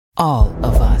All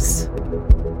of us.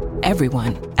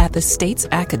 Everyone at the state's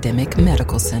academic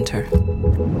medical center.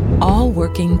 All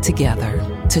working together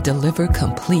to deliver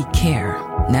complete care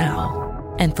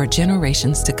now and for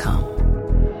generations to come.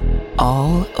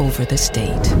 All over the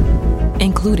state,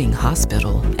 including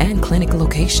hospital and clinic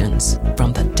locations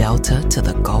from the Delta to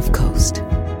the Gulf Coast.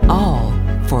 All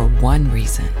for one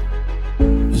reason.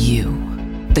 You,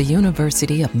 the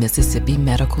University of Mississippi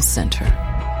Medical Center.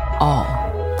 All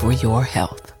for your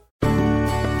health.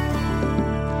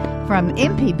 From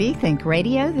MPB Think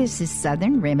Radio, this is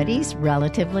Southern Remedies,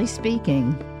 Relatively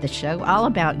Speaking, the show all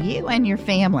about you and your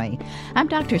family. I'm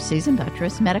Dr. Susan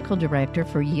Buttress, Medical Director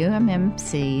for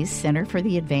UMMC's Center for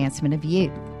the Advancement of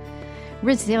Youth.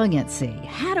 Resiliency,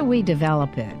 how do we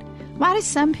develop it? Why do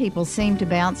some people seem to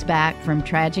bounce back from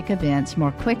tragic events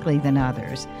more quickly than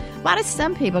others? Why do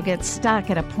some people get stuck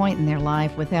at a point in their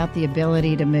life without the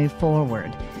ability to move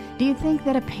forward? Do you think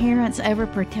that a parent's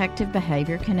overprotective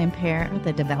behavior can impair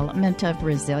the development of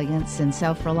resilience and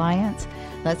self-reliance?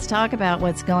 Let's talk about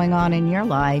what's going on in your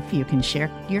life. You can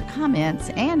share your comments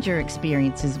and your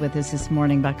experiences with us this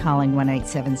morning by calling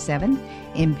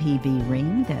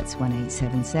 1-877-MPB-RING. That's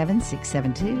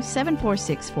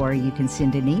 1-877-672-7464. You can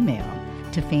send an email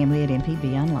to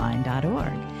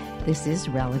family@mpbonline.org. This is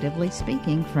Relatively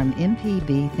Speaking from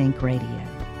MPB Think Radio.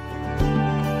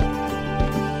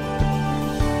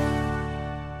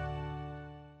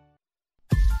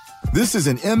 This is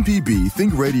an MPB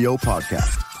Think Radio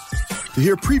podcast. To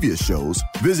hear previous shows,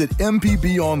 visit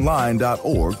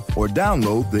mpbonline.org or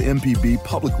download the MPB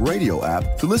Public Radio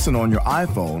app to listen on your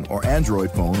iPhone or Android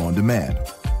phone on demand.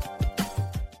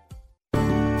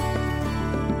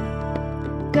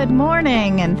 Good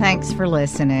morning, and thanks for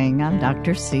listening. I'm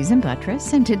Dr. Susan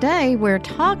Buttress, and today we're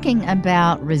talking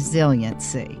about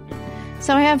resiliency.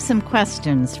 So I have some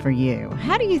questions for you.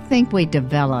 How do you think we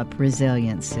develop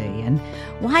resiliency? And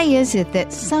why is it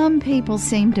that some people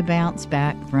seem to bounce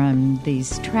back from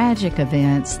these tragic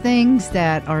events, things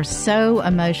that are so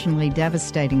emotionally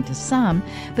devastating to some,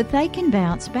 but they can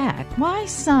bounce back? Why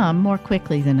some more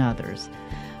quickly than others?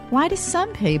 Why do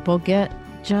some people get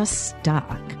just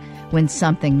stuck when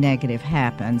something negative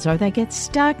happens, or they get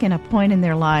stuck in a point in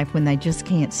their life when they just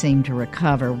can't seem to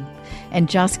recover and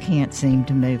just can't seem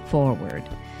to move forward?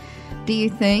 Do you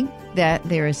think that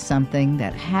there is something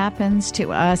that happens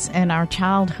to us in our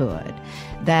childhood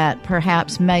that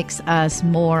perhaps makes us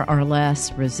more or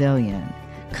less resilient?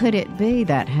 Could it be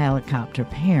that helicopter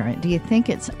parent? Do you think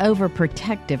it's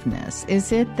overprotectiveness?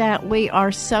 Is it that we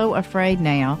are so afraid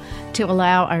now to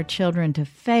allow our children to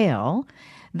fail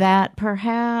that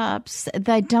perhaps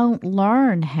they don't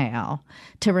learn how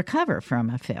to recover from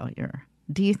a failure?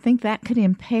 Do you think that could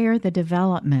impair the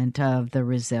development of the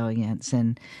resilience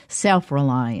and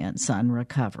self-reliance on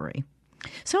recovery?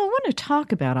 So I want to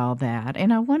talk about all that,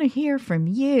 and I want to hear from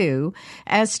you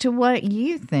as to what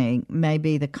you think may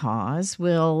be the cause.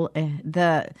 Will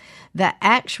the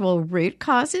actual root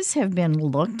causes have been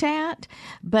looked at,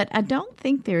 but I don't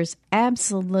think there's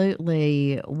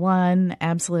absolutely one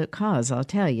absolute cause. I'll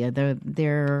tell you,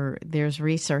 there's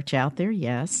research out there,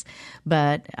 yes,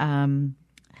 but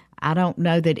I don't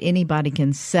know that anybody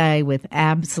can say with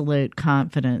absolute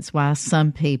confidence why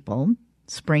some people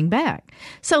spring back.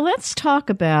 So let's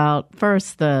talk about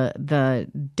first the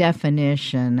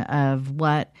definition of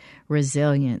what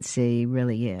resiliency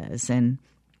really is. And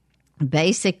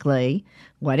basically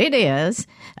what it is,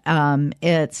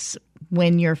 it's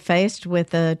when you're faced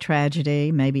with a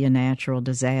tragedy, maybe a natural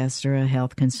disaster, a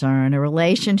health concern, a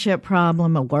relationship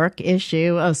problem, a work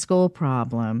issue, a school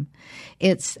problem.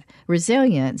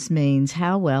 Resilience means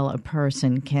how well a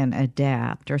person can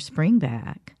adapt or spring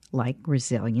back, like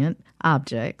resilient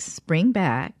objects, spring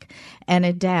back and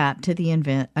adapt to the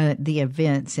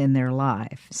events in their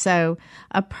life. So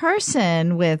a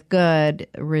person with good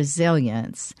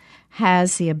resilience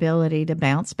has the ability to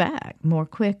bounce back more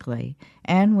quickly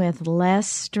and with less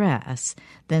stress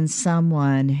than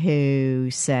someone who,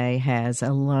 say, has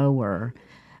a lower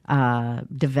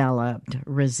developed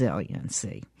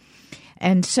resiliency.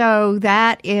 And so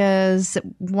that is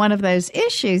one of those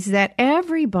issues that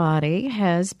everybody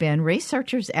has been,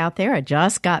 researchers out there. I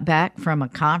just got back from a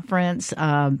conference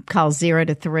called 0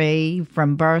 to 3,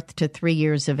 from birth to 3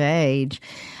 years of age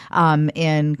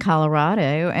in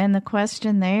Colorado. And the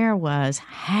question there was,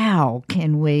 how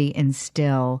can we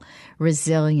instill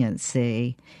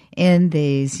resiliency in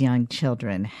these young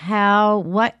children?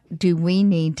 What do we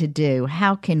need to do?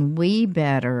 How can we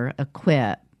better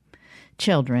equip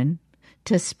children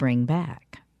to spring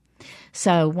back?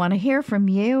 So want to hear from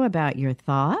you about your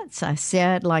thoughts. I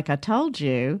said, like I told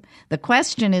you, the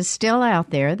question is still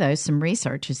out there, though some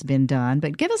research has been done.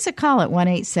 But give us a call at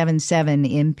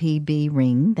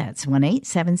 1-877-MPB-RING. That's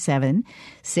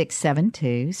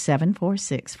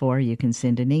 1-877-672-7464. You can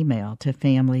send an email to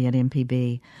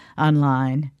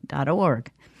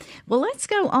family@mpbonline.org. Well, let's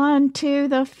go on to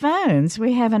the phones.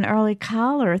 We have an early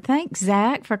caller. Thanks,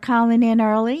 Zach, for calling in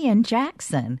early in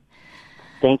Jackson.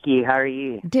 Thank you. How are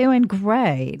you? Doing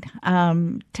great.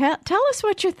 Tell us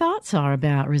what your thoughts are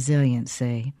about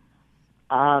resiliency.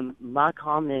 My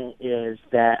comment is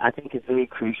that I think it's very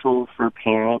crucial for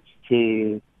parents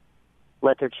to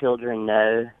let their children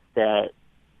know that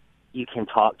you can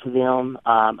talk to them.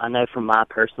 I know from my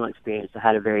personal experience, I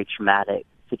had a very traumatic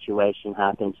situation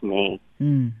happen to me,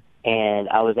 and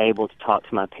I was able to talk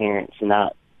to my parents, and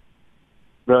that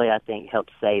really, I think,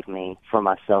 helped save me from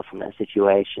myself from that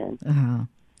situation.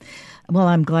 Well,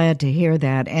 I'm glad to hear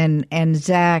that. And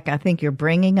Zach, I think you're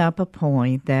bringing up a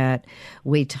point that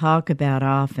we talk about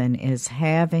often, is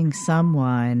having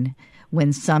someone,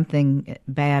 when something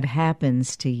bad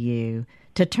happens to you,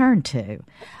 to turn to.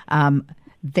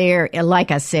 There, like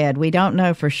I said, we don't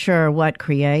know for sure what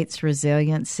creates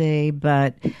resiliency,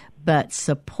 but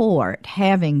support,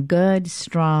 having good,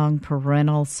 strong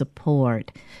parental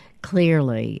support,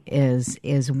 clearly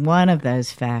is one of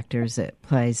those factors that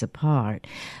plays a part.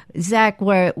 Zach,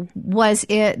 was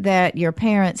it that your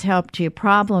parents helped you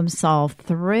problem solve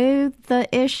through the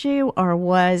issue, or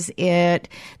was it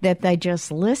that they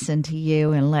just listened to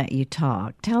you and let you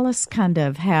talk? Tell us kind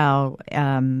of how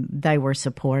they were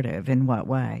supportive, in what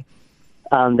way.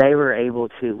 They were able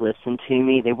to listen to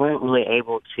me. They weren't really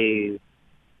able to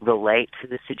relate to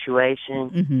the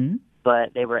situation,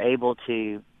 but they were able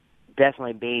to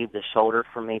definitely be the shoulder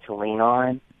for me to lean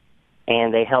on,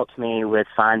 and they helped me with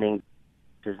finding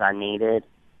as I needed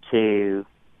to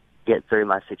get through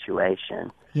my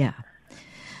situation. Yeah.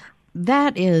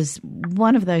 That is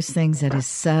one of those things that is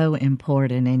so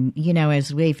important. And, you know,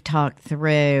 as we've talked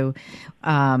through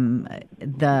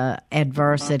the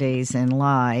adversities in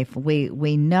life,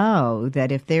 we know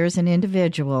that if there's an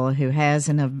individual who has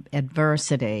an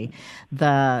adversity,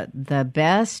 the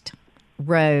best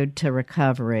road to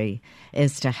recovery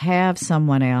is to have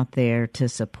someone out there to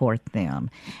support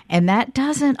them. And that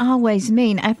doesn't always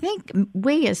mean, I think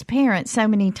we as parents so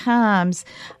many times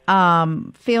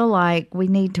feel like we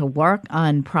need to work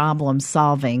on problem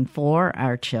solving for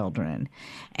our children.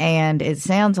 And it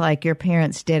sounds like your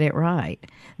parents did it right.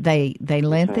 They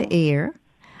lent the ear.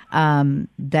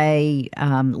 They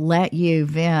let you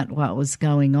vent what was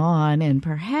going on, and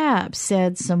perhaps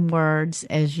said some words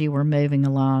as you were moving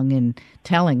along and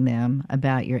telling them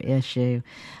about your issue.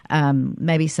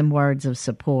 Maybe some words of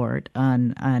support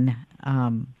on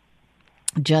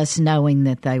just knowing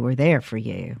that they were there for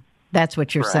you. That's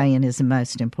what you're saying is the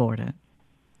most important.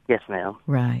 Yes, ma'am.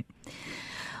 Right.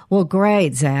 Well,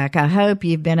 great, Zach. I hope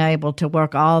you've been able to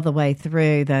work all the way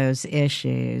through those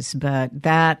issues, but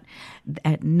that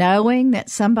knowing that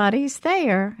somebody's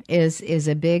there is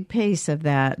a big piece of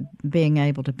that, being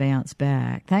able to bounce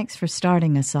back. Thanks for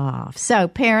starting us off. So,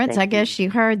 parents, I guess you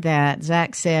heard that.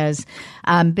 Zach says,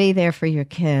 be there for your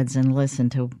kids and listen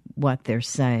to what they're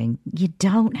saying. You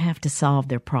don't have to solve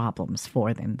their problems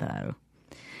for them, though.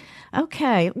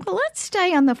 Okay, well, let's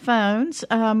stay on the phones.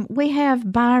 We have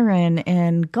Byron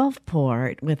in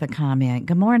Gulfport with a comment.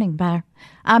 Good morning, Brian.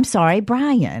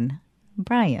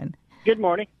 Brian. Good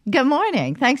morning. Good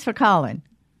morning. Thanks for calling.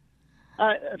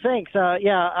 Thanks.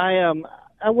 I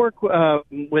work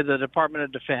with the Department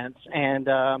of Defense, and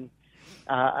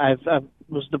I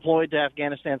was deployed to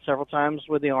Afghanistan several times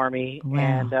with the Army. Wow.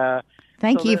 And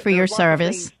thank you for your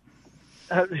service.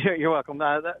 You're welcome.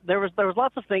 There was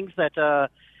lots of things that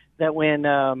when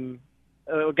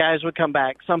guys would come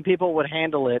back, some people would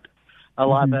handle it a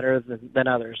lot better than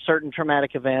others. Certain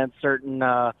traumatic events, certain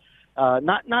not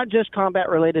just combat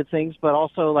related things, but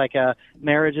also like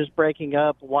marriages breaking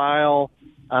up while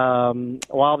they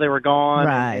were gone,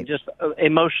 right. and just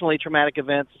emotionally traumatic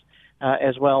events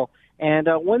as well. And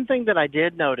one thing that I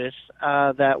did notice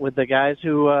that with the guys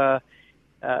who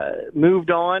moved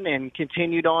on and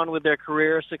continued on with their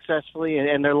career successfully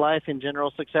and their life in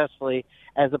general successfully,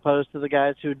 as opposed to the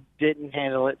guys who didn't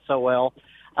handle it so well,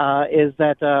 is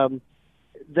that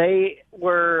they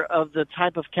were of the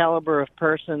type of caliber of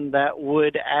person that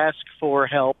would ask for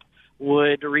help,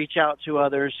 would reach out to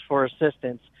others for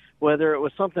assistance, whether it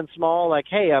was something small like,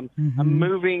 hey, I'm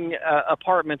moving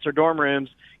apartments or dorm rooms.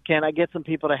 Can I get some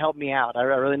people to help me out? I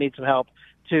really need some help,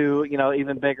 to,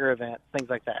 even bigger events, things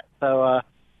like that. So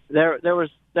there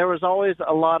was always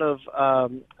a lot of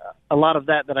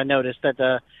that I noticed,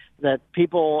 that that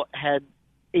people had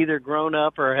either grown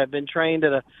up or had been trained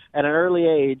at an early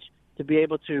age to be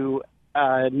able to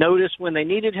notice when they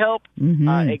needed help,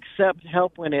 accept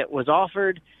help when it was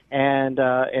offered, and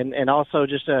also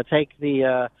just take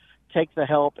the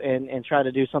help and try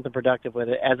to do something productive with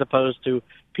it, as opposed to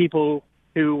people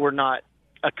who were not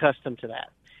accustomed to that.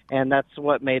 And that's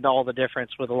what made all the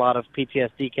difference with a lot of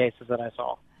PTSD cases that I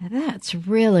saw. That's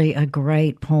really a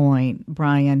great point,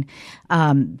 Brian,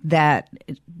 that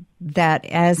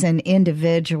as an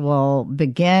individual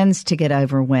begins to get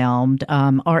overwhelmed,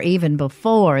 or even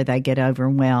before they get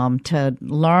overwhelmed, to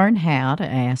learn how to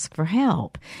ask for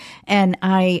help. And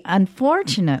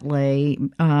unfortunately,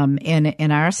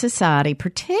 in our society,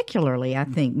 particularly, I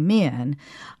think men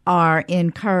are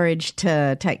encouraged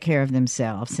to take care of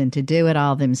themselves and to do it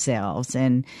all themselves.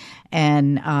 And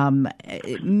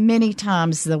many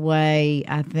times the way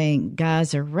I think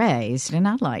guys are raised, and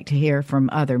I'd like to hear from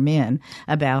other men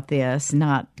about this,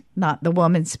 not the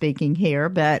woman speaking here,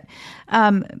 but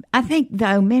I think,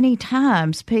 though, many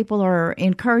times people are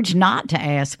encouraged not to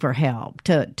ask for help,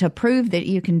 to prove that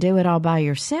you can do it all by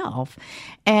yourself.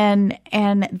 And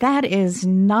that is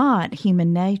not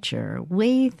human nature.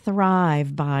 We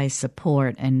thrive by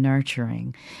support and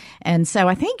nurturing. And so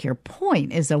I think your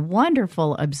point is a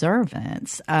wonderful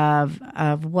observance of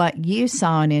what you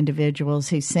saw in individuals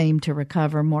who seemed to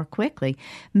recover more quickly,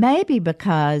 maybe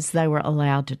because they were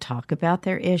allowed to talk about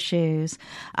their issues.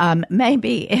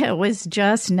 Maybe it was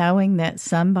just knowing that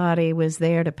somebody was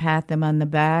there to pat them on the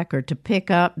back or to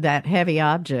pick up that heavy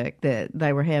object that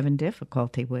they were having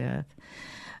difficulty with.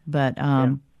 But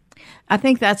I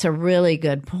think that's a really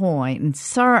good point. And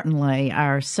certainly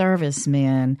our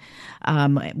servicemen,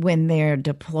 when they're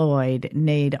deployed,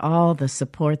 need all the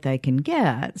support they can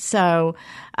get. So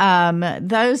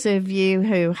those of you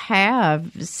who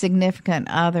have significant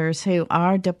others who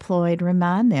are deployed,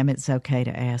 remind them it's okay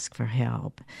to ask for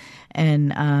help.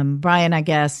 And Brian, I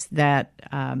guess that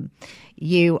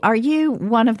are you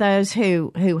one of those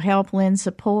who help lend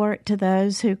support to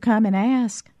those who come and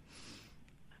ask?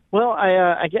 Well,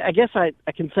 I guess I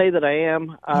can say that I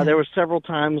am. There were several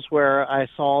times where I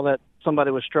saw that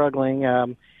somebody was struggling,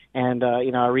 and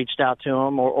I reached out to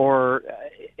them, or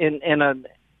in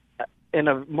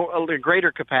a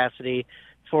greater capacity.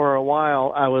 For a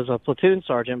while, I was a platoon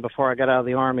sergeant before I got out of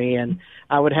the Army, and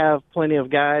I would have plenty of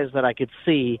guys that I could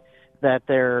see that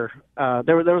there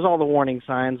was all the warning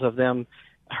signs of them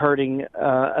hurting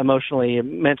emotionally,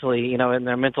 mentally, in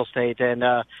their mental state, and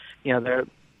their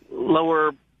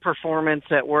lower performance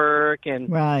at work, and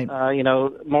right.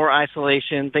 More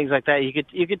isolation, things like that.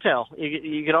 You could tell.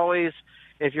 You could always,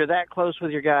 if you're that close with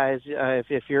your guys,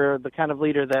 if you're the kind of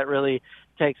leader that really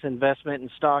takes investment and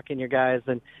stock in your guys,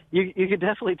 then you could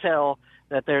definitely tell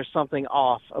that there's something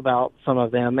off about some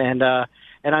of them. And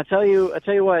I tell you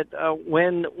what,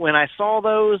 when I saw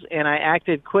those and I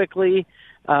acted quickly,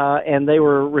 and they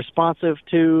were responsive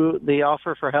to the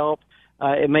offer for help,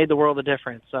 it made the world a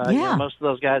difference. Most of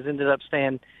those guys ended up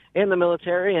staying in the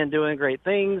military and doing great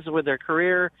things with their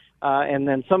career, and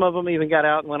then some of them even got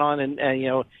out and went on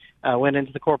and went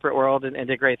into the corporate world and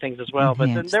did great things as well. But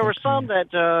then there were some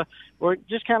that were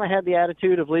just kind of had the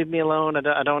attitude of leave me alone.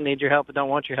 I don't need your help. I don't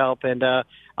want your help, and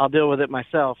I'll deal with it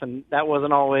myself. And that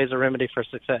wasn't always a remedy for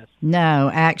success. No,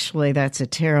 actually, that's a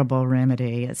terrible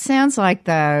remedy. It sounds like,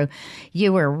 though,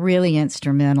 you were really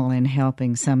instrumental in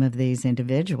helping some of these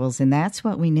individuals. And that's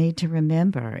what we need to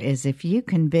remember, is if you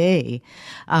can be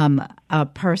a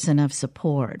person of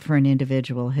support for an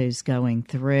individual who's going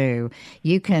through,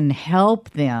 you can help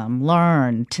them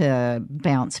learn to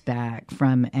bounce back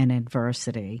from an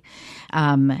adversity.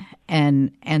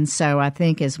 And so I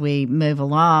think as we move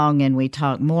along and we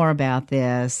talk more about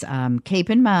this, keep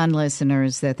in mind,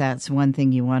 listeners, that that's one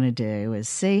thing you want to do is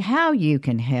see how you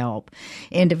can help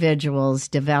individuals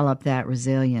develop that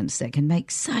resilience that can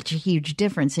make such a huge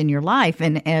difference in your life.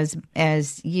 And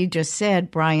as you just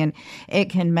said, Brian, it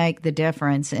can make the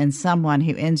difference in someone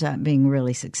who ends up being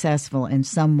really successful and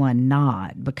someone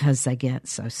not, because they get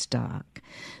so stuck.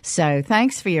 So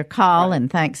thanks for your call,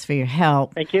 and thanks for your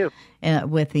help. Thank you.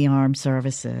 With the armed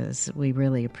services. We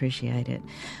really appreciate it.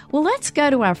 Well, let's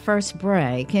go to our first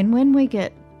break, and when we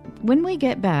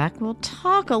get back, we'll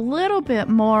talk a little bit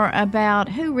more about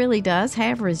who really does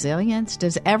have resilience.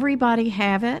 Does everybody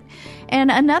have it?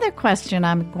 And another question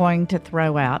I'm going to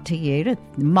throw out to you to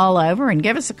mull over and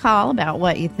give us a call about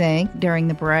what you think during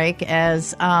the break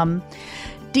as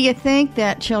Do you think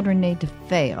that children need to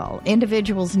fail,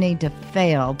 individuals need to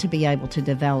fail to be able to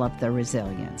develop their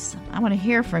resilience? I want to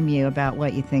hear from you about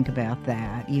what you think about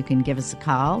that. You can give us a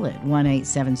call at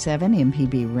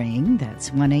 1-877-MPB-RING. That's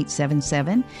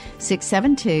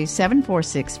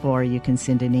 1-877-672-7464. You can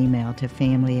send an email to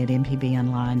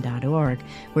family@mpbonline.org.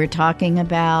 We're talking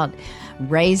about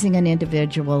raising an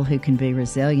individual who can be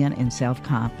resilient and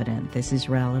self-confident. This is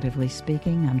Relatively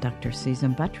Speaking. I'm Dr.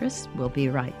 Susan Buttross. We'll be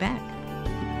right back.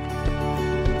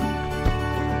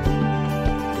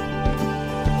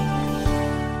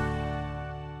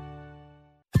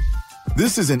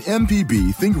 This is an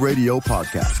MPB Think Radio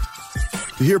podcast.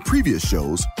 To hear previous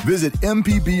shows, visit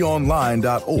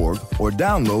mpbonline.org or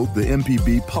download the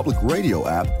MPB Public Radio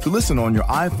app to listen on your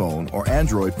iPhone or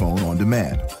Android phone on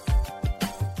demand.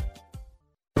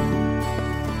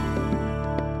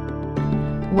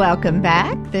 Welcome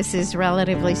back. This is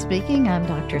Relatively Speaking. I'm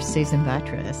Dr. Susan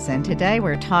Buttross, and today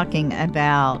we're talking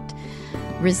about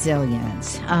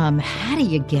resilience. How do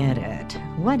you get it?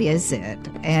 What is it?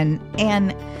 And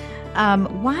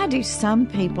why do some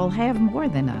people have more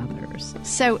than others?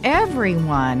 So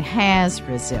everyone has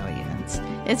resilience.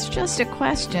 It's just a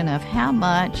question of how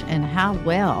much and how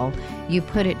well you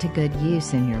put it to good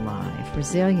use in your life.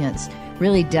 Resilience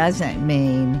really doesn't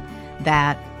mean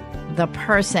that the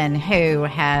person who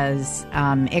has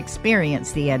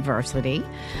experienced the adversity,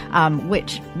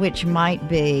 which might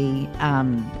be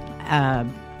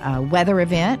a weather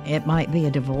event, it might be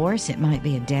a divorce, it might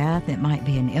be a death, it might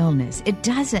be an illness. It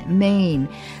doesn't mean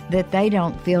that they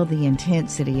don't feel the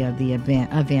intensity of the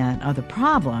event or the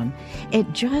problem.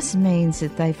 It just means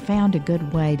that they found a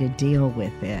good way to deal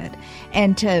with it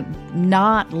and to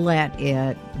not let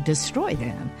it destroy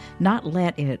them, not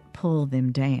let it pull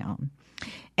them down.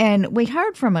 And we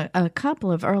heard from a couple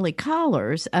of early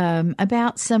callers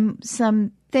about some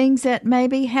things that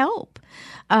maybe help.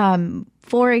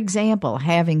 For example,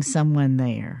 having someone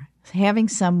there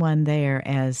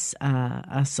as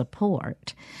a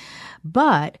support.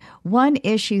 But one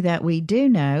issue that we do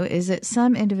know is that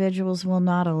some individuals will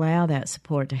not allow that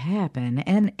support to happen.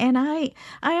 And I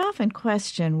often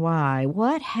question why.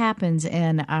 What happens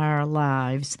in our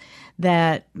lives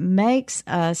that makes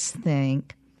us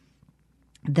think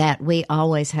that we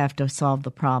always have to solve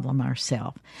the problem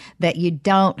ourselves, that you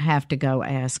don't have to go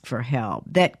ask for help,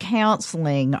 that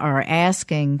counseling or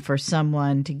asking for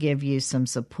someone to give you some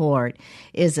support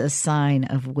is a sign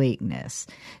of weakness.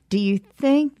 Do you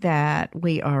think that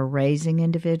we are raising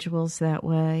individuals that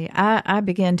way? I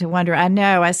begin to wonder. I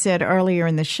know I said earlier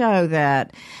in the show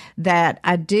that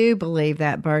I do believe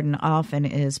that burden often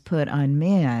is put on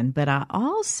men, but I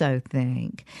also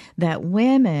think that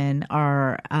women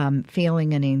are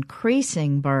feeling an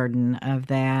increasing burden of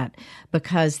that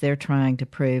because they're trying to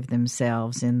prove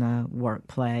themselves in the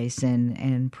workplace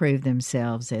and prove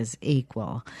themselves as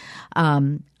equal.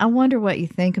 I wonder what you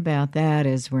think about that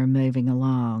as we're moving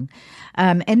along.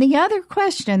 And the other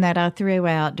question that I threw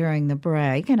out during the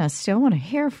break, and I still want to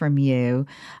hear from you,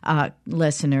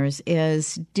 listeners,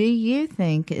 is do you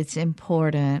think it's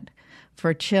important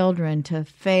for children to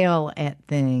fail at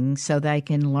things so they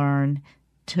can learn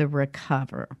to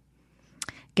recover?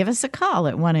 Give us a call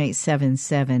at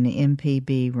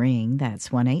 1-877-MPB-RING. That's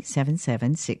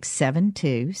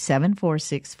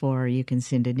 1-877-672-7464. You can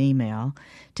send an email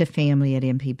to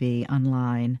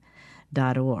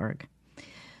family@mpbonline.org.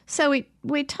 So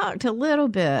we talked a little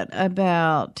bit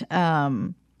about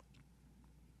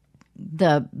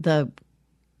the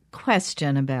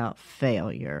question about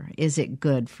failure. Is it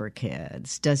good for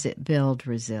kids? Does it build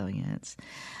resilience?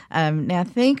 Now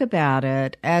think about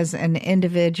it as an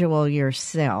individual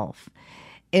yourself.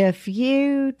 If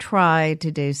you try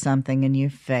to do something and you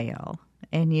fail,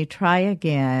 and you try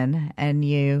again and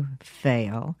you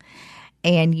fail,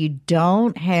 and you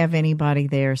don't have anybody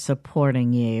there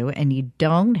supporting you, and you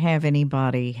don't have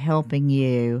anybody helping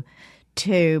you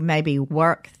to maybe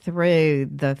work through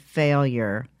the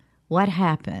failure, what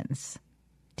happens?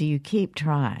 Do you keep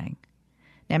trying?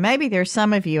 Now, maybe there's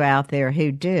some of you out there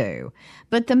who do,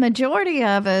 but the majority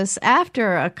of us,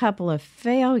 after a couple of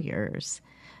failures,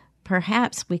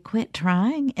 perhaps we quit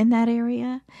trying in that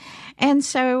area. And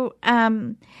so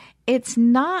it's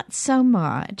not so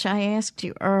much, I asked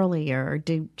you earlier,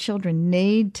 do children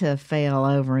need to fail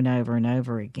over and over and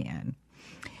over again?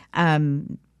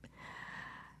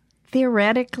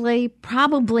 Theoretically,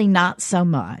 probably not so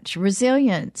much.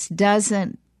 Resilience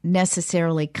doesn't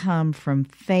necessarily come from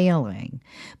failing,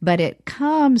 but it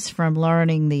comes from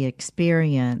learning the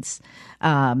experience,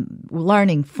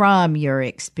 learning from your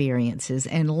experiences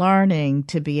and learning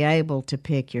to be able to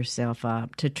pick yourself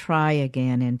up, to try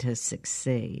again and to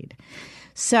succeed.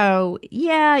 So,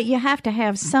 yeah, you have to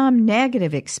have some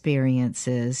negative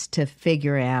experiences to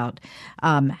figure out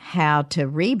how to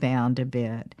rebound a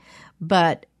bit.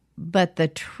 But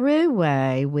the true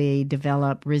way we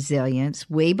develop resilience,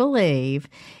 we believe,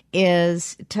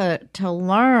 is to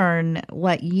learn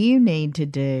what you need to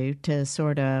do to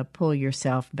sort of pull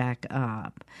yourself back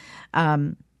up.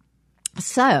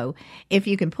 So if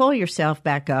you can pull yourself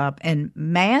back up and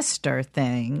master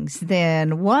things,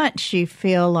 then once you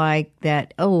feel like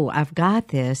that, oh, I've got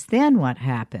this, then what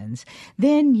happens?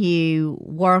 Then you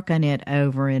work on it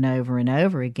over and over and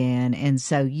over again, and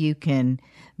so you can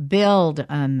build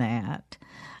on that.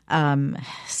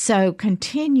 So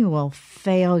continual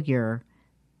failure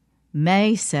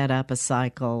may set up a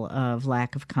cycle of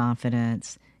lack of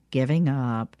confidence, giving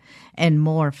up, and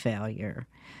more failure.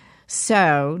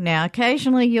 So now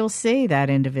occasionally you'll see that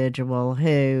individual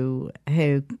who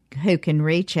can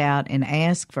reach out and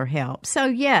ask for help. So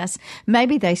yes,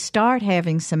 maybe they start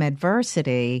having some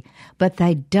adversity, but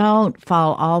they don't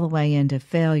fall all the way into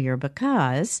failure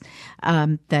because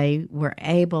they were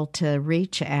able to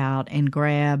reach out and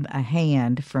grab a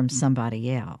hand from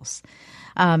somebody else.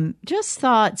 Just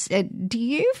thoughts, do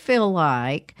you feel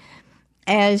like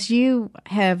as you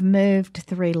have moved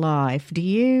through life, do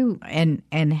you and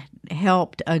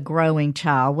helped a growing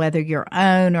child, whether your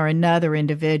own or another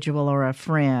individual or a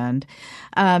friend,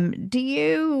 how do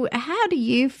you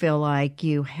feel like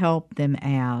you help them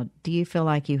out? Do you feel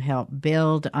like you helped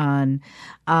build on,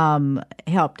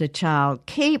 helped a child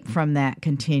keep from that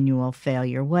continual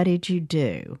failure? What did you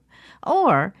do?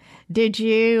 Or did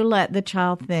you let the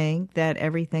child think that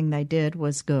everything they did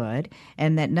was good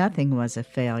and that nothing was a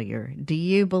failure? Do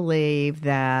you believe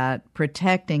that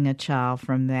protecting a child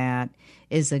from that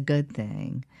is a good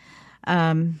thing?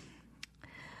 Often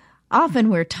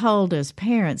we're told as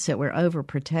parents that we're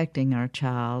overprotecting our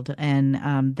child,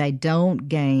 and they don't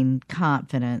gain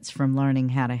confidence from learning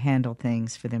how to handle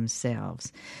things for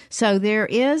themselves. So there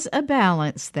is a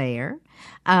balance there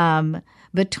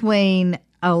between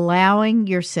allowing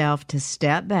yourself to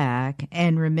step back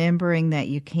and remembering that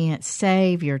you can't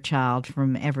save your child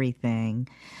from everything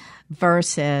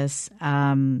versus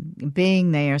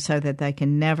being there so that they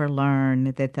can never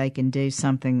learn that they can do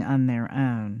something on their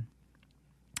own.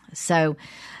 So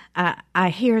I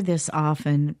hear this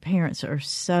often. Parents are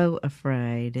so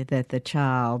afraid that the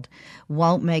child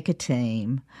won't make a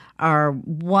team or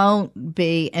won't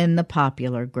be in the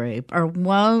popular group or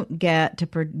won't get to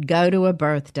go to a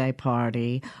birthday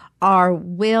party or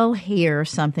will hear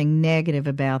something negative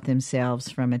about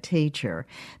themselves from a teacher,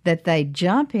 that they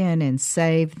jump in and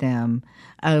save them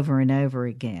over and over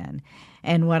again.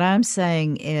 And what I'm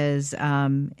saying is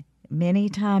many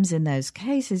times in those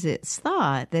cases, it's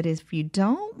thought that if you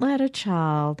don't let a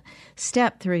child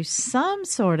step through some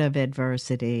sort of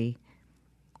adversity,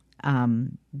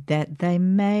 that they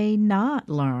may not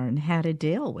learn how to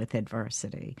deal with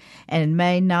adversity and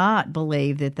may not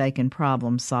believe that they can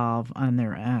problem solve on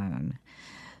their own.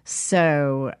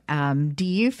 So do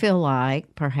you feel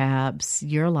like perhaps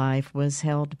your life was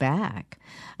held back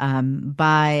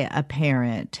by a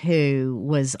parent who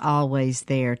was always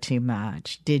there too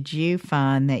much? Did you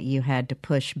find that you had to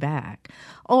push back?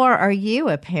 Or are you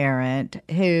a parent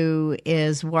who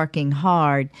is working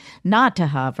hard not to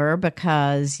hover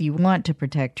because you want to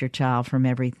protect your child from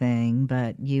everything,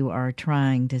 but you are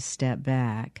trying to step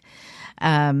back?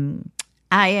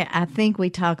 I think we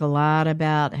talk a lot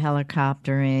about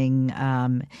helicoptering,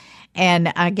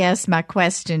 and I guess my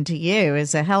question to you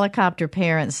is: a helicopter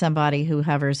parent somebody who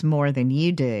hovers more than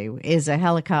you do? Is a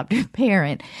helicopter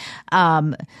parent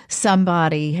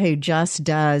somebody who just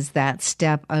does that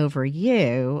step over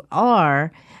you?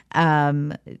 Or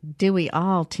do we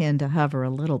all tend to hover a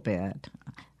little bit?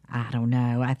 I don't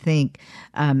know. I think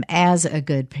as a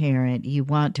good parent, you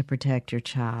want to protect your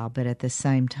child, but at the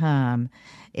same time,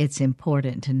 it's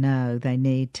important to know they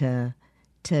need to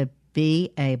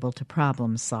be able to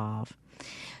problem solve.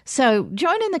 So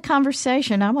join in the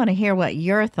conversation. I want to hear what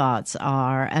your thoughts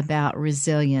are about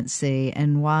resiliency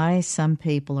and why some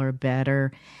people are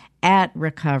better at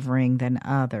recovering than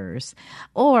others.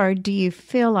 Or do you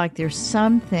feel like there's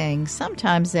something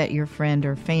sometimes that your friend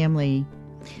or family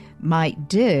might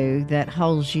do that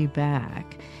holds you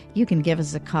back? You can give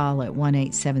us a call at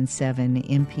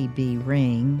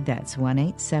 1-877-MPB-RING. That's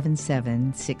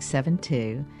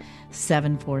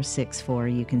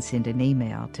 1-877-672-7464. You can send an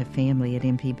email to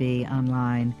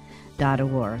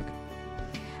family@mpbonline.org.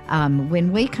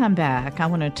 When we come back, I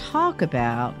want to talk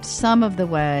about some of the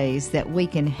ways that we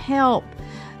can help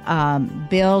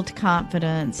build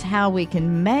confidence, how we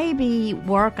can maybe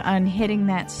work on hitting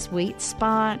that sweet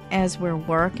spot as we're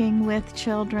working with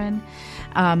children,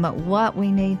 what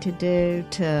we need to do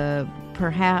to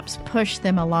perhaps push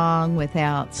them along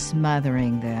without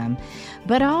smothering them.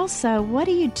 But also, what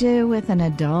do you do with an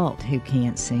adult who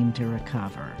can't seem to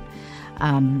recover?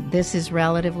 This is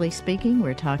Relatively Speaking.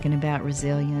 We're talking about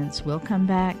resilience. We'll come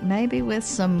back maybe with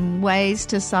some ways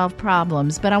to solve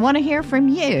problems, but I want to hear from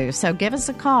you. So give us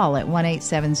a call at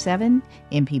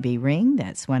 1-877-MPB-RING.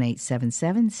 That's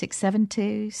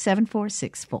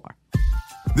 1-877-672-7464.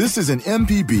 This is an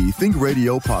MPB Think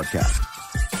Radio podcast.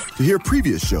 To hear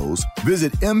previous shows,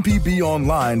 visit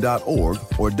mpbonline.org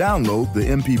or download the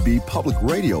MPB Public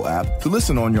Radio app to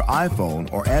listen on your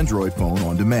iPhone or Android phone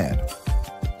on demand.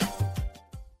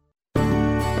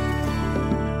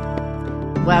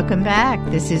 Welcome back.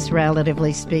 This is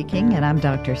Relatively Speaking, and I'm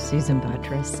Dr. Susan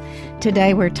Buttress.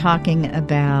 Today we're talking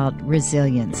about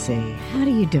resiliency. How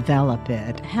do you develop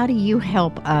it? How do you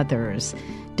help others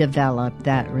develop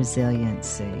that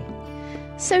resiliency?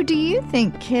 So do you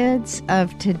think kids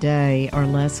of today are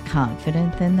less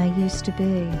confident than they used to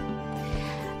be?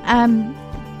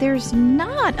 There's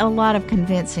not a lot of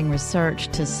convincing research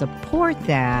to support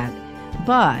that,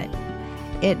 but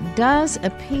it does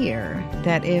appear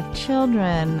that if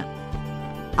children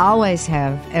always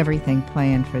have everything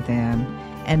planned for them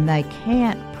and they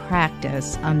can't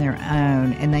practice on their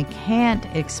own and they can't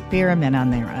experiment on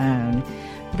their own,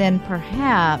 then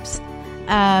perhaps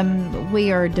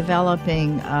we are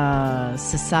developing a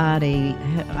society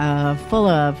full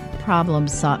of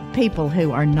people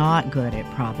who are not good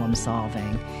at problem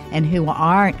solving and who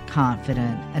aren't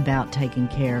confident about taking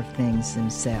care of things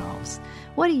themselves.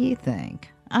 What do you think?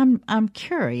 I'm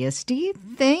curious. Do you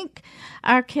think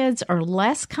our kids are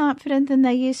less confident than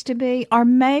they used to be? Or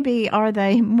maybe are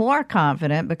they more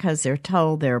confident because they're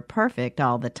told they're perfect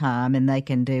all the time and they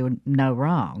can do no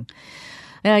wrong?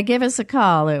 Give us a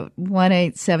call at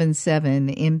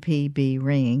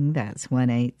 1-877-MPB-RING. That's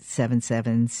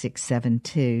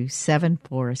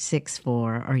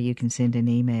 1-877-672-7464. Or you can send an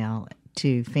email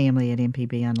to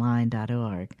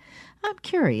family@mpbonline.org. I'm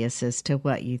curious as to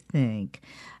what you think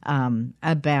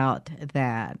about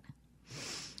that.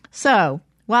 So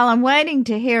while I'm waiting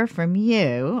to hear from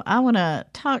you, I want to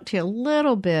talk to you a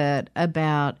little bit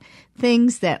about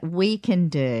things that we can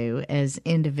do as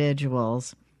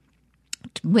individuals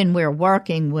when we're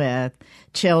working with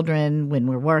children, when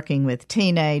we're working with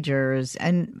teenagers,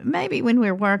 and maybe when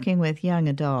we're working with young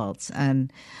adults,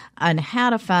 and on how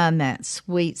to find that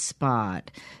sweet spot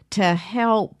to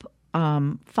help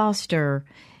foster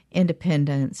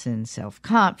independence and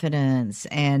self-confidence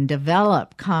and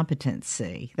develop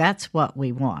competency. That's what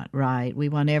we want, right? We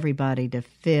want everybody to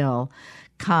feel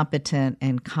competent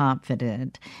and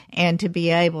confident and to be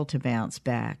able to bounce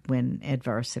back when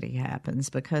adversity happens,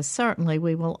 because certainly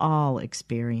we will all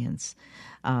experience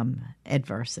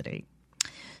adversity.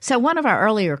 So one of our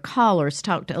earlier callers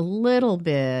talked a little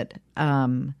bit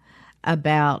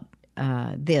about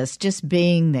this, just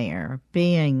being there,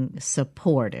 being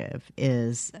supportive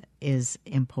is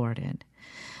important.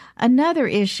 Another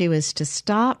issue is to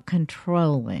stop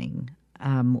controlling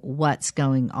what's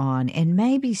going on and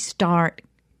maybe start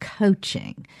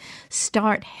coaching,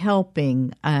 start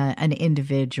helping an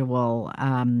individual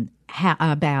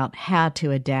about how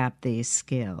to adapt these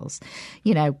skills.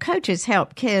 You know, coaches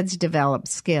help kids develop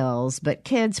skills, but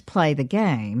kids play the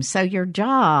game. So your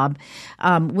job,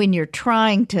 when you're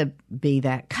trying to be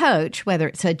that coach, whether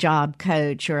it's a job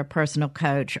coach or a personal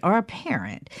coach or a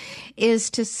parent, is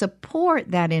to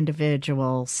support that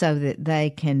individual so that they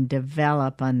can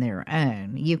develop on their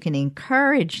own. You can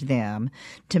encourage them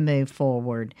to move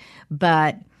forward,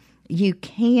 but you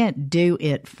can't do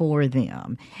it for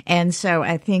them. And so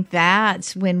I think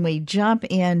that's when we jump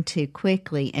in too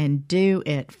quickly and do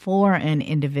it for an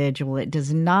individual. It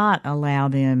does not allow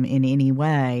them in any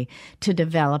way to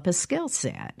develop a skill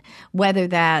set, whether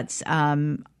that's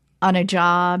on a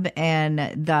job and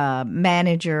the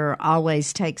manager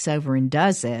always takes over and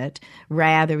does it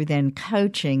rather than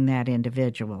coaching that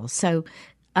individual. So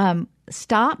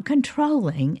stop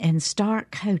controlling and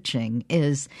start coaching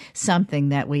is something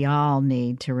that we all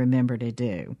need to remember to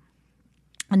do.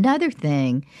 Another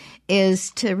thing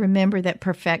is to remember that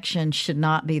perfection should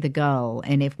not be the goal.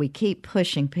 And if we keep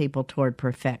pushing people toward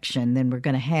perfection, then we're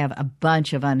going to have a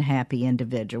bunch of unhappy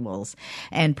individuals.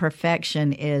 And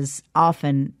perfection is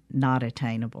often not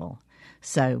attainable.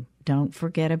 So don't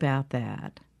forget about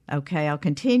that. Okay, I'll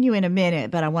continue in a minute,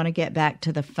 but I want to get back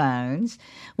to the phones.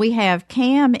 We have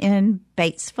Cam in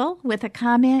Batesville with a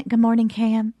comment. Good morning,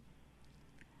 Cam.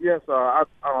 Yes, I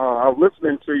was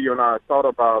listening to you, and I thought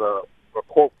about a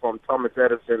quote from Thomas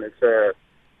Edison. It said,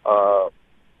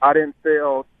 I didn't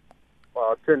fail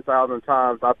 10,000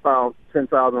 times. I found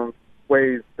 10,000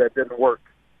 ways that didn't work.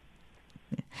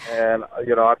 And,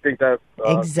 I think that's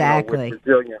exactly with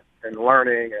resilience and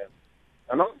learning.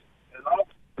 And I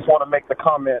just want to make the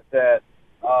comment that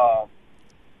I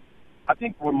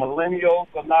think with millennials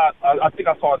or not, I think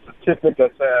I saw a statistic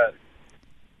that said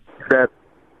that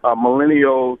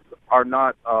millennials are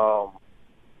not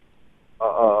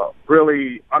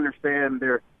really understand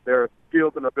their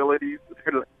skills and abilities,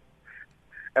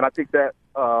 and I think that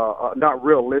not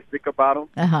realistic about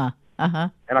them.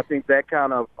 And I think that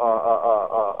kind of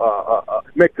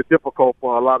makes it difficult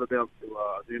for a lot of them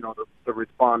to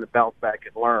respond and bounce back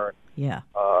and learn. Yeah.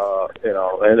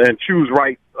 And choose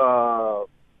right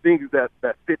things that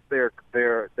fit their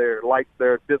likes,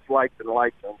 their dislikes and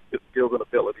likes, and skills and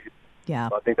abilities. Yeah.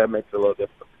 So I think that makes it a little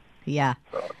different. Yeah.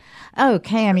 Oh,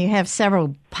 Cam, you have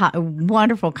several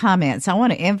wonderful comments. I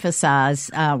want to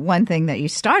emphasize one thing that you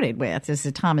started with is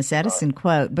the Thomas Edison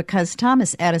quote, because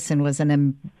Thomas Edison was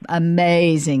an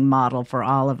amazing model for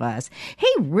all of us.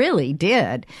 He really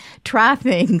did try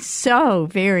things so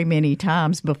very many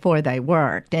times before they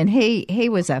worked, and he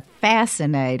was a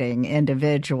fascinating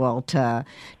individual to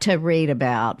read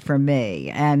about for me.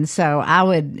 And so I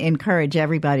would encourage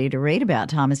everybody to read about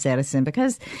Thomas Edison,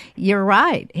 because you're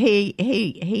right.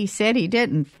 He said he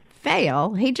didn't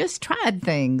fail. He just tried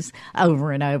things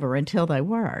over and over until they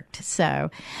worked. So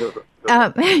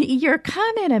your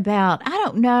comment about, I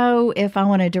don't know if I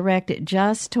want to direct it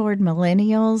just toward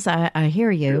millennials. I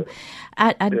hear you.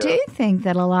 I do think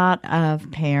that a lot of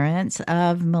parents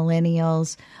of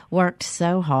millennials worked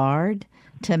so hard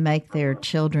to make their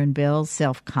children build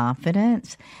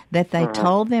self-confidence that they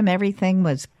told them everything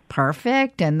was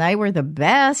perfect and they were the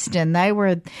best, and they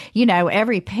were,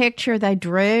 every picture they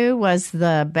drew was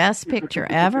the best picture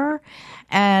ever.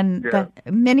 And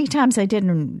many times they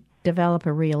didn't develop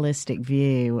a realistic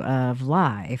view of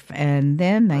life. And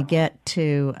then they get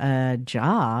to a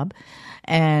job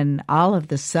and all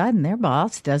of a sudden their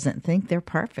boss doesn't think they're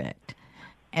perfect.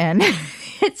 And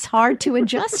it's hard to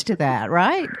adjust to that,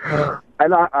 right?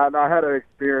 And I had an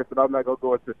experience, and I'm not going to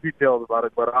go into details about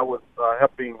it, but I was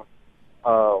helping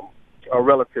a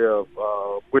relative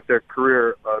with their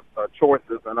career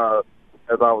choices, and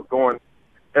as I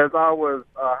was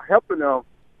helping them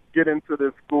get into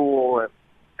this school,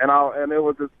 and it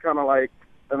was just kind of like,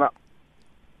 and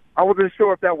I wasn't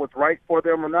sure if that was right for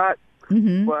them or not,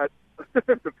 but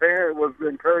the parent was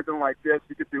encouraging like, yes,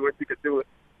 you could do it,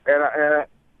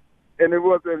 and it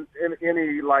wasn't in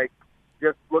any like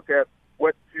just look at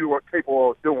what you are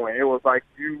capable of doing. It was like,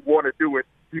 you want to do it,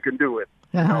 you can do it.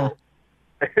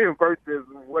 Versus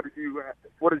what is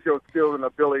your skill and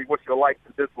ability, what's your likes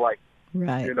and dislikes,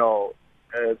 right? And so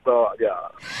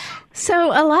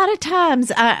So a lot of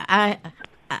times, I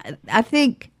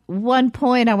think one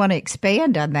point I want to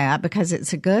expand on that, because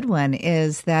it's a good one,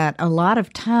 is that a lot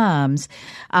of times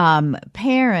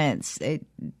parents.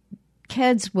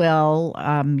 Kids will,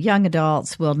 young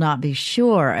adults will not be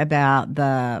sure about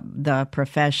the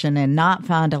profession and not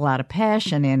find a lot of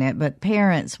passion in it, but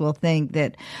parents will think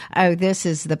that, oh, this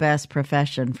is the best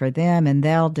profession for them, and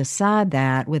they'll decide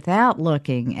that without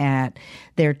looking at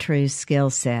their true skill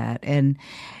set. And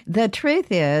the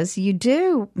truth is, you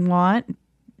do want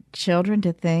children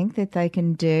to think that they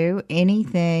can do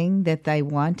anything that they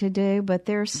want to do, but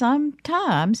there are some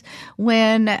times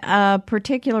when a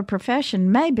particular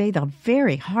profession may be the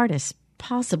very hardest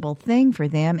possible thing for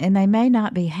them, and they may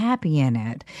not be happy in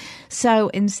it. So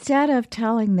instead of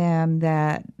telling them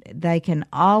that they can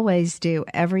always do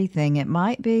everything, it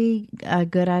might be a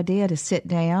good idea to sit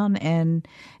down and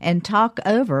talk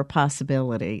over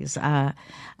possibilities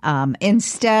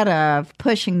instead of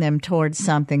pushing them towards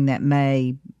something that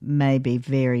may be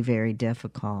very, very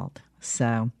difficult.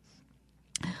 So,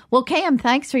 well, Cam,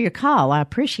 thanks for your call. I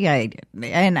appreciate it.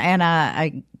 And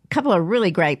a couple of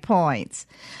really great points.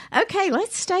 Okay,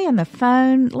 let's stay on the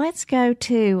phone. Let's go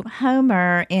to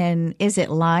Homer in, is it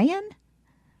Lyon?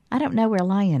 I don't know where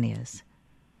Lyon is.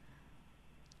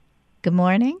 Good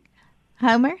morning,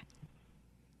 Homer.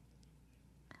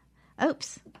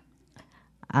 Oops.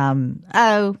 Can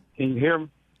you hear me?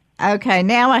 Okay,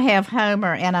 now I have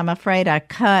Homer, and I'm afraid I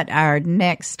cut our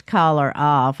next caller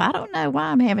off. I don't know why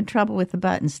I'm having trouble with the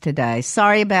buttons today.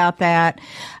 Sorry about that.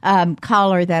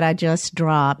 Caller that I just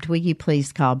dropped, will you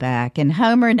please call back? And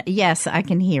Homer, yes, I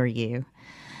can hear you.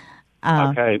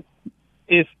 Okay.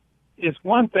 It's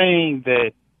one thing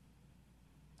that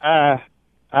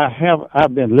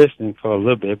I've been listening for a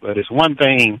little bit, but it's one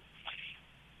thing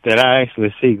that I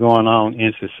actually see going on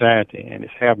in society, and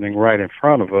it's happening right in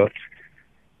front of us.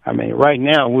 I mean, right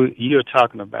now, you're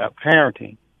talking about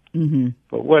parenting. Mm-hmm.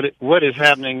 But what is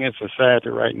happening in society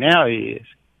right now is,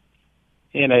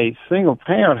 in a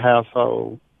single-parent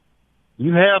household,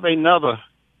 you have another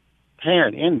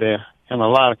parent in there in a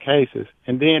lot of cases.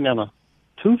 And then in a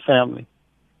two-family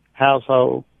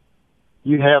household,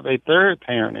 you have a third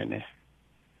parent in there.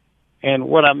 And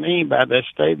what I mean by that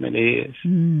statement is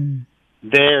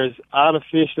there's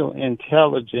artificial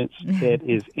intelligence that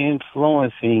is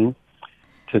influencing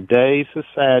today's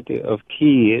society of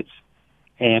kids,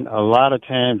 and a lot of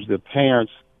times the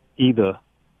parents either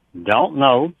don't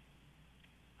know,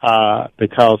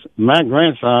 because my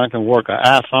grandson can work an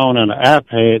iPhone and an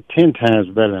iPad 10 times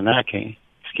better than I can.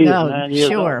 Excuse me, 9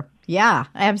 years old. Yeah,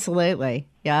 absolutely.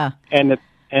 Yeah. And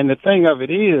the thing of it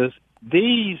is,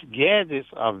 these gadgets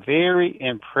are very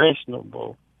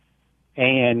impressionable,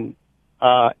 and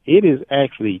it is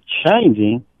actually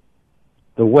changing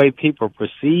the way people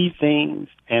perceive things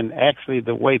and actually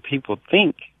the way people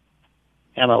think.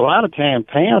 And a lot of times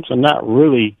parents are not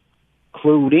really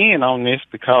clued in on this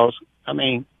because, I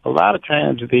mean, a lot of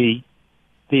times the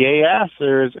AI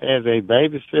serves as a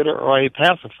babysitter or a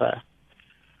pacifier.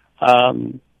 I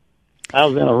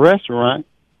was in a restaurant,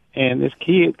 and this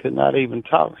kid could not even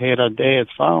talk, had her dad's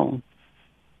phone.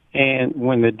 And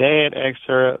when the dad asked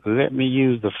her, let me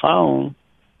use the phone,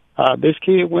 this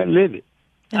kid went livid.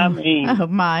 I mean,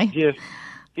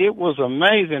 it was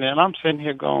amazing. And I'm sitting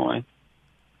here going,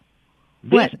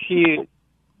 this kid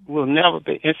will never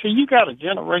be. And see, you got a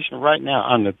generation right now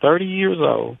under 30 years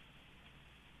old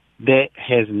that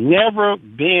has never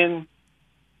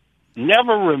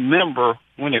remember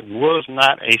when it was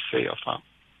not a cell phone.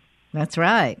 That's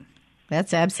right.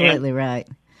 That's absolutely right.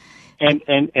 And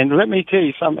let me tell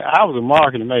you something. I was a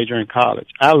marketing major in college.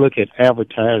 I look at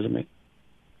advertisement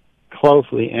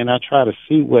closely, and I try to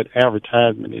see what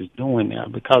advertisement is doing now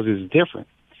because it's different.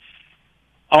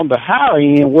 On the higher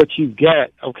end, what you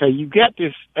got, you got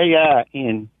this AI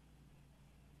in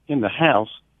the house,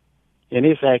 and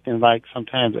it's acting like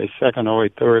sometimes a second or a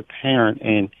third parent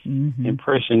and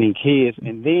impressioning kids.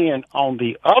 And then on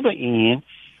the other end,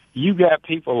 you got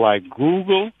people like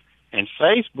Google and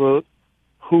Facebook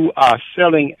who are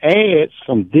selling ads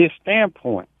from this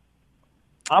standpoint.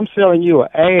 I'm selling you an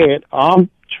ad. I'm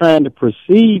trying to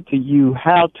perceive to you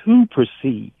how to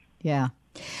perceive. Yeah.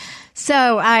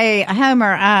 So,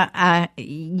 Homer,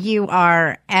 you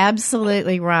are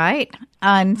absolutely right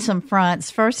on some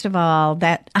fronts. First of all,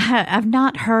 that I've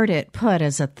not heard it put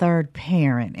as a third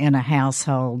parent in a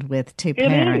household with two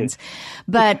parents.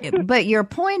 But your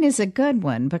point is a good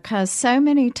one because so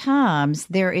many times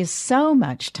there is so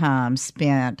much time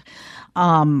spent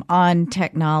on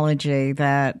technology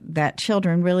that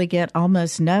children really get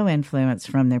almost no influence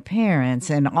from their parents,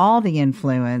 and all the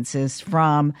influence is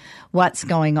from what's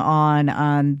going on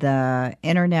the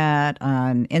internet,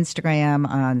 on Instagram,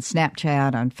 on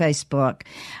Snapchat, on Facebook,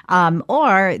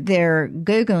 or they're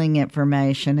Googling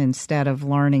information instead of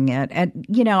learning it. And,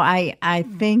 I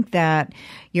think that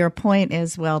your point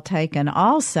is well taken.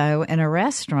 Also, in a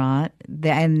restaurant,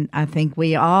 and I think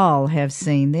we all have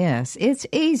seen this, it's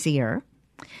easier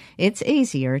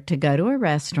to go to a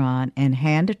restaurant and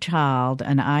hand a child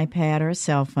an iPad or a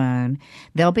cell phone.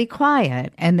 They'll be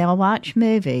quiet and they'll watch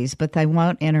movies, but they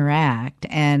won't interact.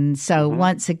 And so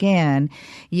once again,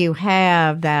 you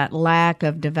have that lack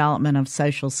of development of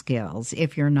social skills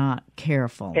if you're not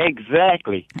careful.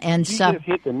 Exactly. And you just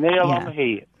hit the nail on the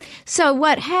head. So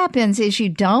what happens is you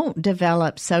don't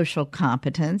develop social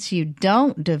competence. You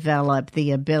don't develop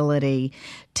the ability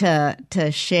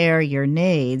to share your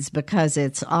needs because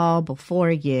it's all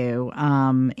before you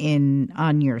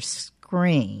on your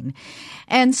screen.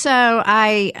 And so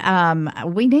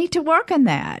we need to work on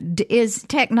that. Is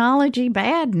technology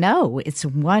bad? No, it's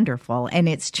wonderful. And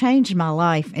it's changed my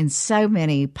life in so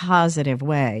many positive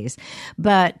ways.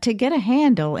 But to get a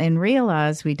handle and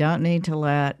realize we don't need to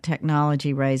let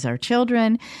technology raise our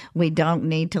children, we don't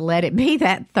need to let it be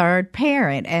that third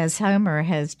parent, as Homer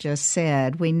has just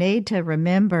said. We need to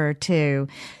remember to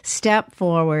step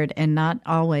forward and not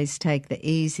always take the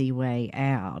easy way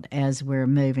out as we're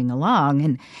moving along.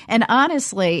 And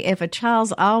honestly, if a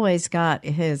child's always got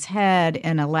his head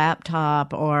in a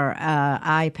laptop or an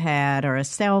iPad or a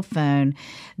cell phone,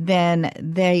 then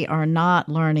they are not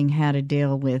learning how to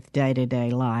deal with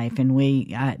day-to-day life. And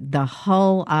the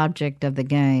whole object of the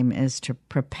game is to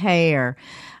prepare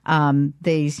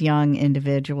these young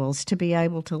individuals to be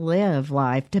able to live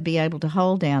life, to be able to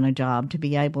hold down a job, to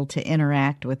be able to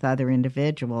interact with other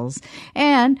individuals,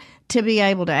 and to be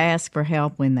able to ask for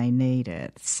help when they need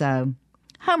it. So,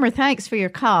 Homer, thanks for your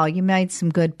call. You made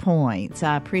some good points.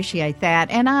 I appreciate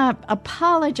that. And I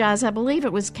apologize. I believe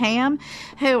it was Cam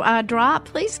who I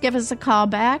dropped. Please give us a call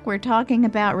back. We're talking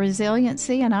about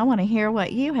resiliency, and I want to hear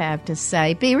what you have to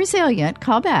say. Be resilient.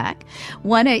 Call back.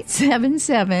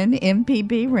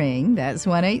 1-877-MPB-RING. That's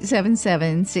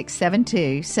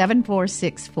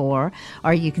 1-877-672-7464.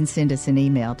 Or you can send us an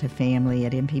email to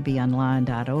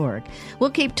family@mpbonline.org.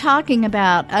 We'll keep talking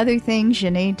about other things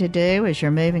you need to do as you're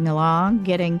moving along,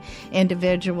 getting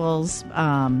individuals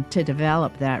to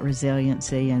develop that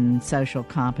resiliency and social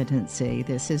competency.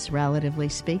 This is Relatively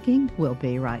Speaking. We'll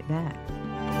be right back.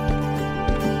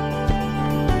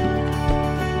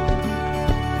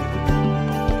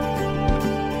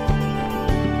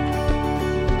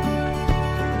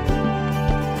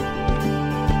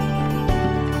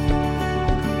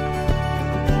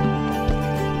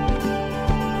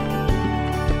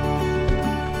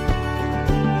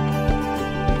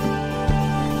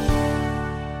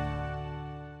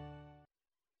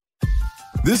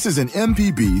 This is an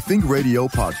MPB Think Radio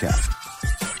podcast.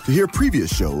 To hear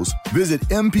previous shows, visit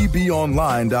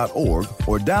mpbonline.org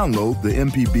or download the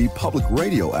MPB Public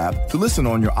Radio app to listen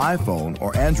on your iPhone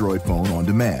or Android phone on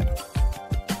demand.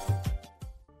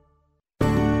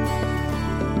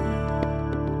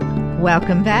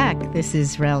 Welcome back. This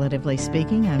is Relatively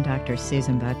Speaking. I'm Dr.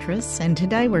 Susan Buttress, and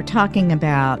today we're talking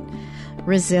about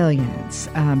resilience,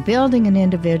 building an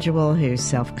individual who's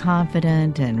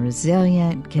self-confident and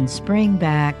resilient, can spring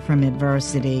back from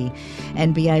adversity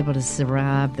and be able to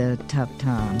survive the tough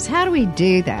times. How do we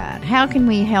do that? How can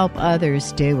we help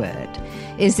others do it?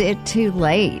 Is it too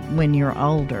late when you're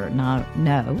older? No,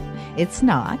 it's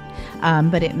not.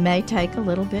 But it may take a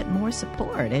little bit more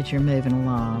support as you're moving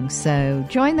along. So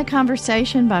join the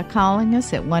conversation by calling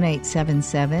us at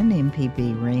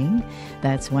 1-877-MPB-RING.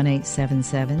 That's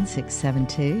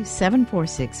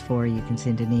 1-877-672-7464. You can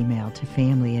send an email to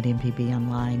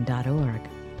family@mpbonline.org.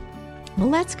 Well,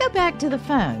 let's go back to the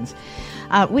phones.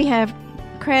 We have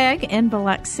Craig in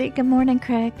Biloxi. Good morning,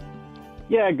 Craig.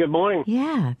 Yeah, good morning.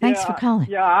 Yeah, thanks for calling.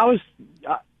 Yeah, I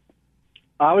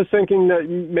was thinking that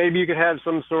maybe you could have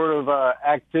some sort of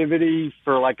activity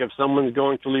for, like, if someone's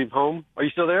going to leave home. Are you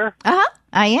still there?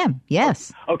 I am,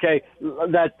 yes. Okay,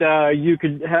 that you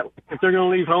could have, if they're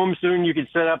going to leave home soon, you could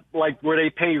set up, like, where they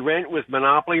pay rent with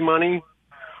Monopoly money,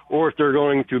 or if they're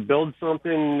going to build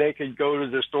something, they could go to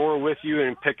the store with you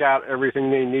and pick out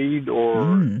everything they need,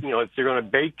 or, if they're going to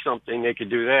bake something, they could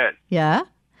do that. Yeah.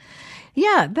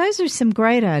 Yeah, those are some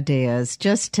great ideas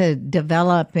just to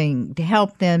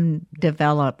help them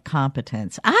develop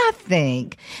competence. I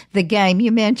think the game,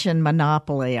 you mentioned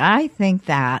Monopoly. I think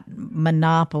that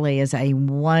Monopoly is a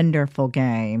wonderful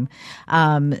game,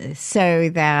 so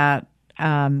that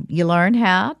you learn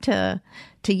how to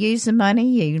use the money,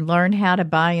 you learn how to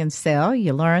buy and sell,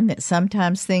 you learn that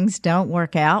sometimes things don't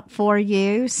work out for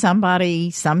you. Somebody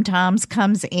sometimes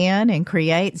comes in and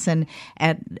creates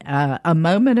a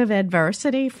moment of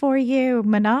adversity for you.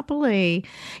 Monopoly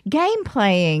game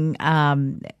playing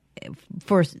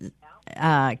for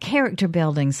character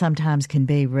building sometimes can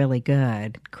be really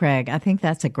good, Craig. I think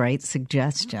that's a great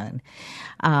suggestion.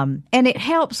 And it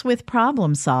helps with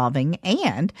problem solving,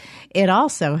 and it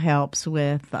also helps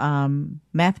with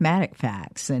mathematic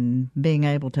facts and being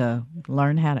able to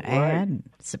learn how to add and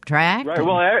subtract. Right.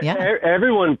 Well,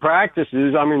 everyone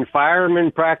practices. I mean,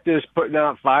 firemen practice putting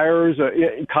out fires.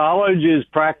 College is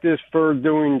practice for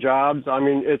doing jobs. I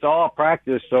mean, it's all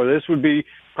practice. So this would be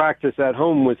practice at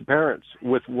home with parents,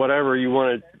 with whatever you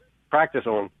want to practice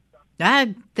on.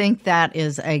 I think that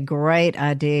is a great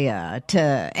idea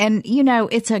and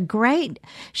it's a great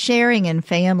sharing and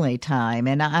family time.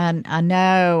 And I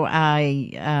know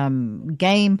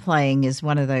game playing is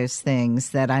one of those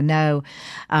things that I know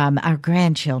our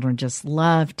grandchildren just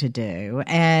love to do,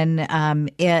 and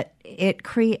it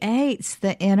creates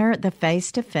the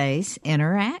face-to-face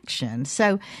interaction.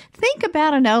 So think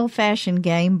about an old-fashioned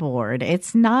game board.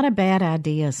 It's not a bad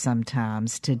idea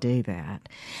sometimes to do that.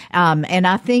 And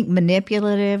I think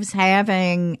manipulatives,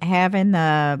 having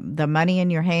the money in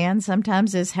your hand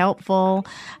sometimes is helpful.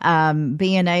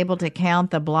 Being able to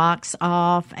count the blocks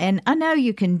off. And I know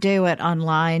you can do it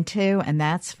online too, and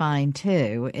that's fine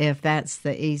too, if that's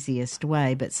the easiest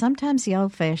way. But sometimes the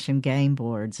old-fashioned game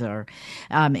boards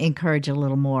encourage a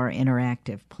little more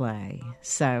interactive play.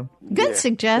 So, good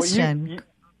suggestion. Well,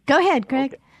 go ahead,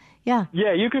 Craig. Okay. Yeah.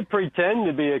 Yeah, you could pretend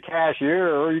to be a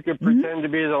cashier, or you could pretend to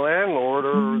be the landlord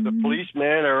or the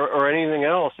policeman or anything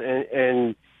else,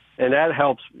 and that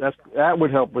helps. That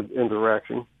would help with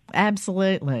interaction.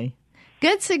 Absolutely.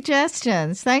 Good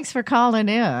suggestions. Thanks for calling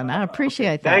in. I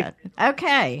appreciate that.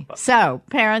 Okay. So,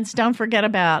 parents, don't forget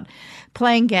about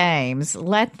playing games.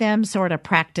 Let them sort of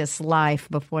practice life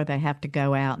before they have to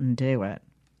go out and do it.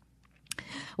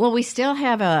 Well, we still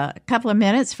have a couple of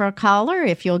minutes for a caller.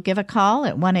 If you'll give a call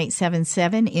at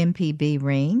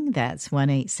 1-877-MPB-RING. That's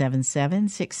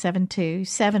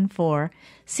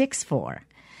 1-877-672-7464.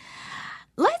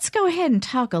 Let's go ahead and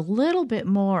talk a little bit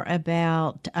more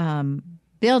about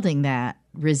building that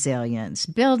resilience,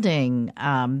 building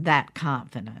that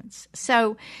confidence.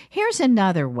 So here's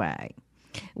another way.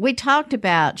 We talked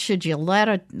about, should you let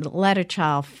a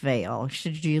child fail?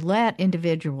 Should you let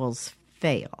individuals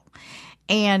fail?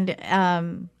 And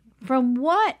from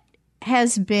what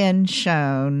has been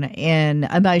shown in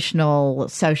emotional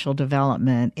social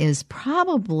development is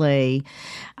probably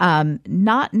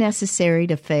not necessary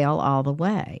to fail all the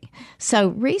way. So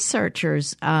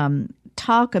researchers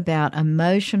talk about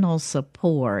emotional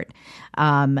support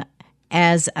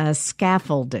as a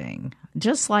scaffolding,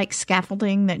 just like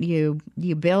scaffolding that you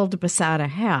build beside a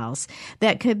house,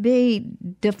 that could be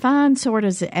defined sort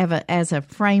of as a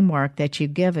framework that you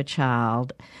give a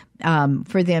child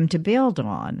for them to build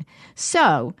on.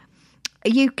 So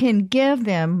you can give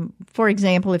them, for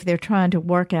example, if they're trying to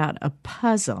work out a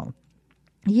puzzle,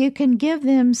 you can give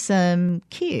them some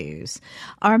cues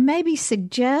or maybe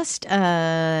suggest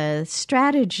a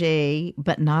strategy,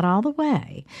 but not all the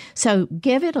way. So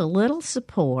give it a little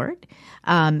support.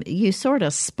 You sort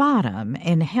of spot them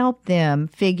and help them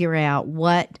figure out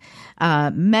what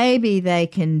maybe they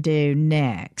can do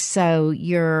next. So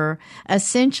you're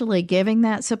essentially giving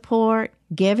that support,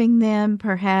 giving them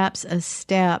perhaps a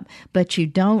step, but you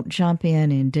don't jump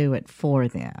in and do it for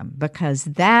them, because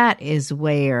that is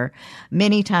where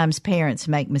many times parents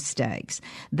make mistakes.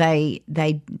 They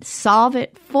solve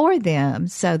it for them,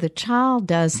 so the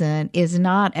child is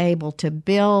not able to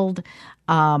build in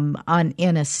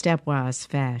a stepwise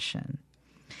fashion.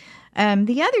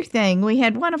 The other thing, we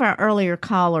had one of our earlier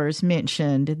callers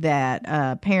mentioned that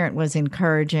a parent was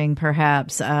encouraging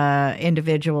perhaps an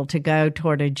individual to go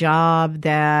toward a job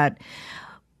that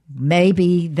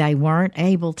maybe they weren't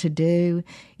able to do.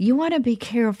 You want to be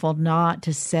careful not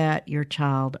to set your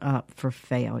child up for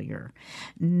failure.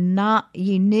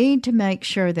 You need to make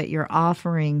sure that you're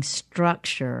offering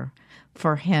structure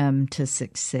for him to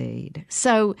succeed.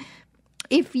 So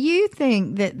if you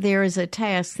think that there is a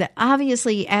task that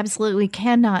obviously he absolutely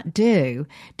cannot do,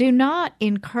 do not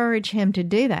encourage him to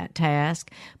do that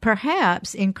task.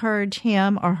 Perhaps encourage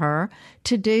him or her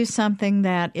to do something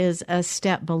that is a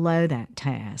step below that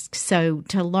task. So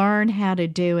to learn how to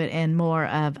do it in more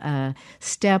of a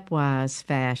stepwise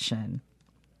fashion.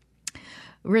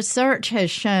 Research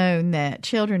has shown that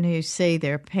children who see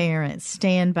their parents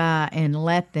stand by and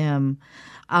let them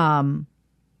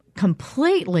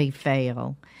completely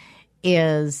fail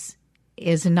is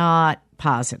not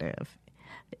positive.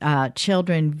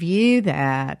 Children view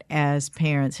that as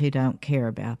parents who don't care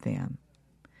about them.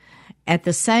 At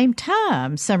the same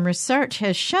time, some research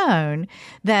has shown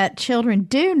that children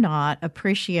do not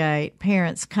appreciate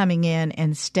parents coming in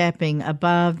and stepping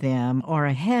above them or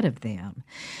ahead of them.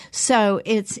 So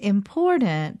it's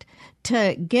important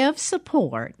to give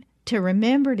support, to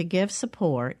remember to give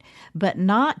support, but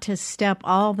not to step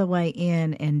all the way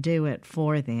in and do it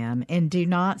for them, and do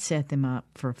not set them up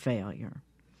for failure.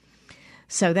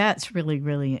 So that's really,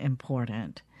 really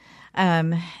important.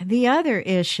 The other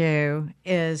issue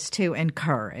is to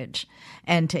encourage,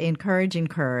 and to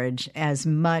encourage as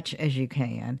much as you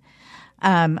can.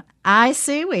 I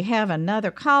see we have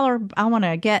another caller. I want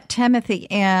to get Timothy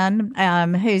in,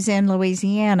 who's in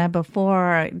Louisiana.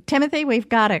 Before Timothy, we've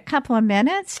got a couple of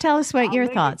minutes. Tell us what your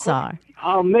thoughts are.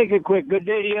 I'll make it quick. Good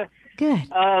day to you. Good.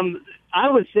 I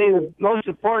would say the most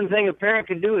important thing a parent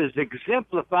can do is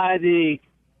exemplify the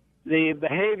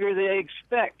behavior they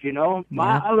expect. You know,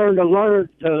 I learned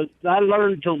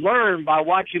to learn by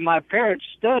watching my parents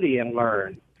study and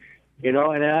learn. You know,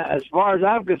 and as far as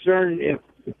I'm concerned,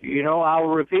 I will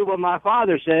repeat what my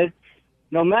father said.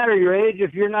 No matter your age,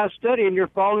 if you're not studying, you're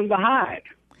falling behind.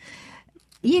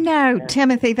 You know,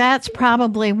 Timothy, that's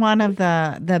probably one of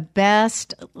the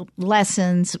best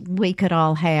lessons we could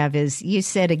all have is, you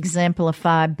said,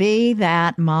 exemplify, be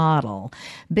that model.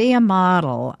 Be a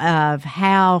model of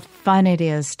how fun it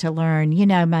is to learn. You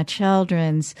know, my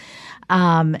children's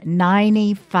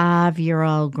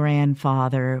 95-year-old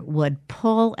grandfather would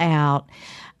pull out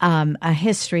a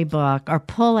history book or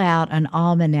pull out an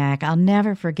almanac. I'll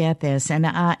never forget this. And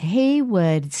he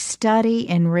would study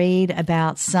and read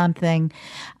about something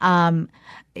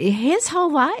his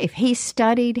whole life, he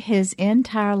studied his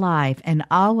entire life and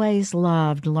always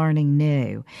loved learning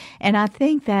new. And I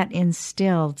think that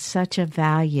instilled such a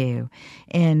value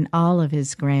in all of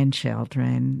his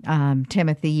grandchildren.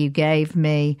 Timothy, you gave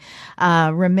me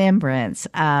remembrance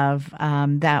of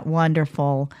that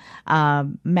wonderful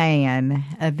man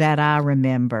that I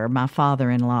remember, my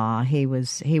father-in-law. He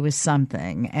was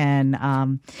something.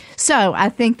 And so I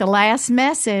think the last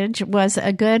message was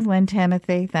a good one,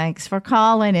 Timothy. Thanks for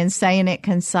calling and saying it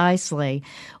concisely.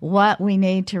 What we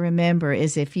need to remember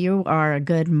is if you are a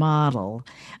good model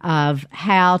of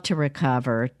how to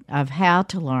recover, of how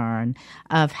to learn,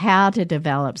 of how to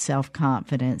develop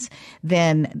self-confidence,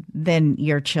 then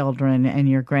your children and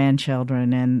your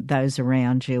grandchildren and those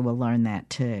around you will learn that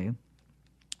too.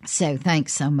 So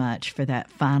thanks so much for that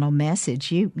final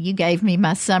message. You gave me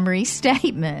my summary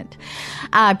statement.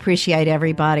 I appreciate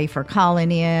everybody for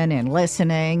calling in and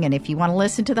listening. And if you want to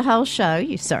listen to the whole show,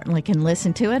 you certainly can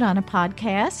listen to it on a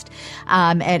podcast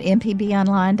at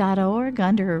mpbonline.org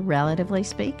under Relatively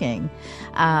Speaking.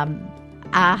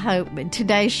 I hope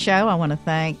today's show, I want to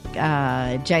thank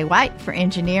Jay White for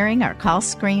engineering. Our call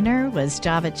screener was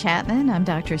Java Chapman. I'm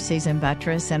Dr. Susan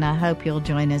Buttross, and I hope you'll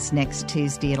join us next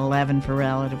Tuesday at 11 for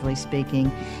Relatively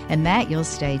Speaking, and that you'll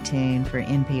stay tuned for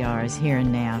NPR's Here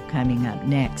and Now coming up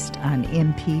next on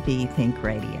MPB Think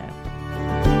Radio.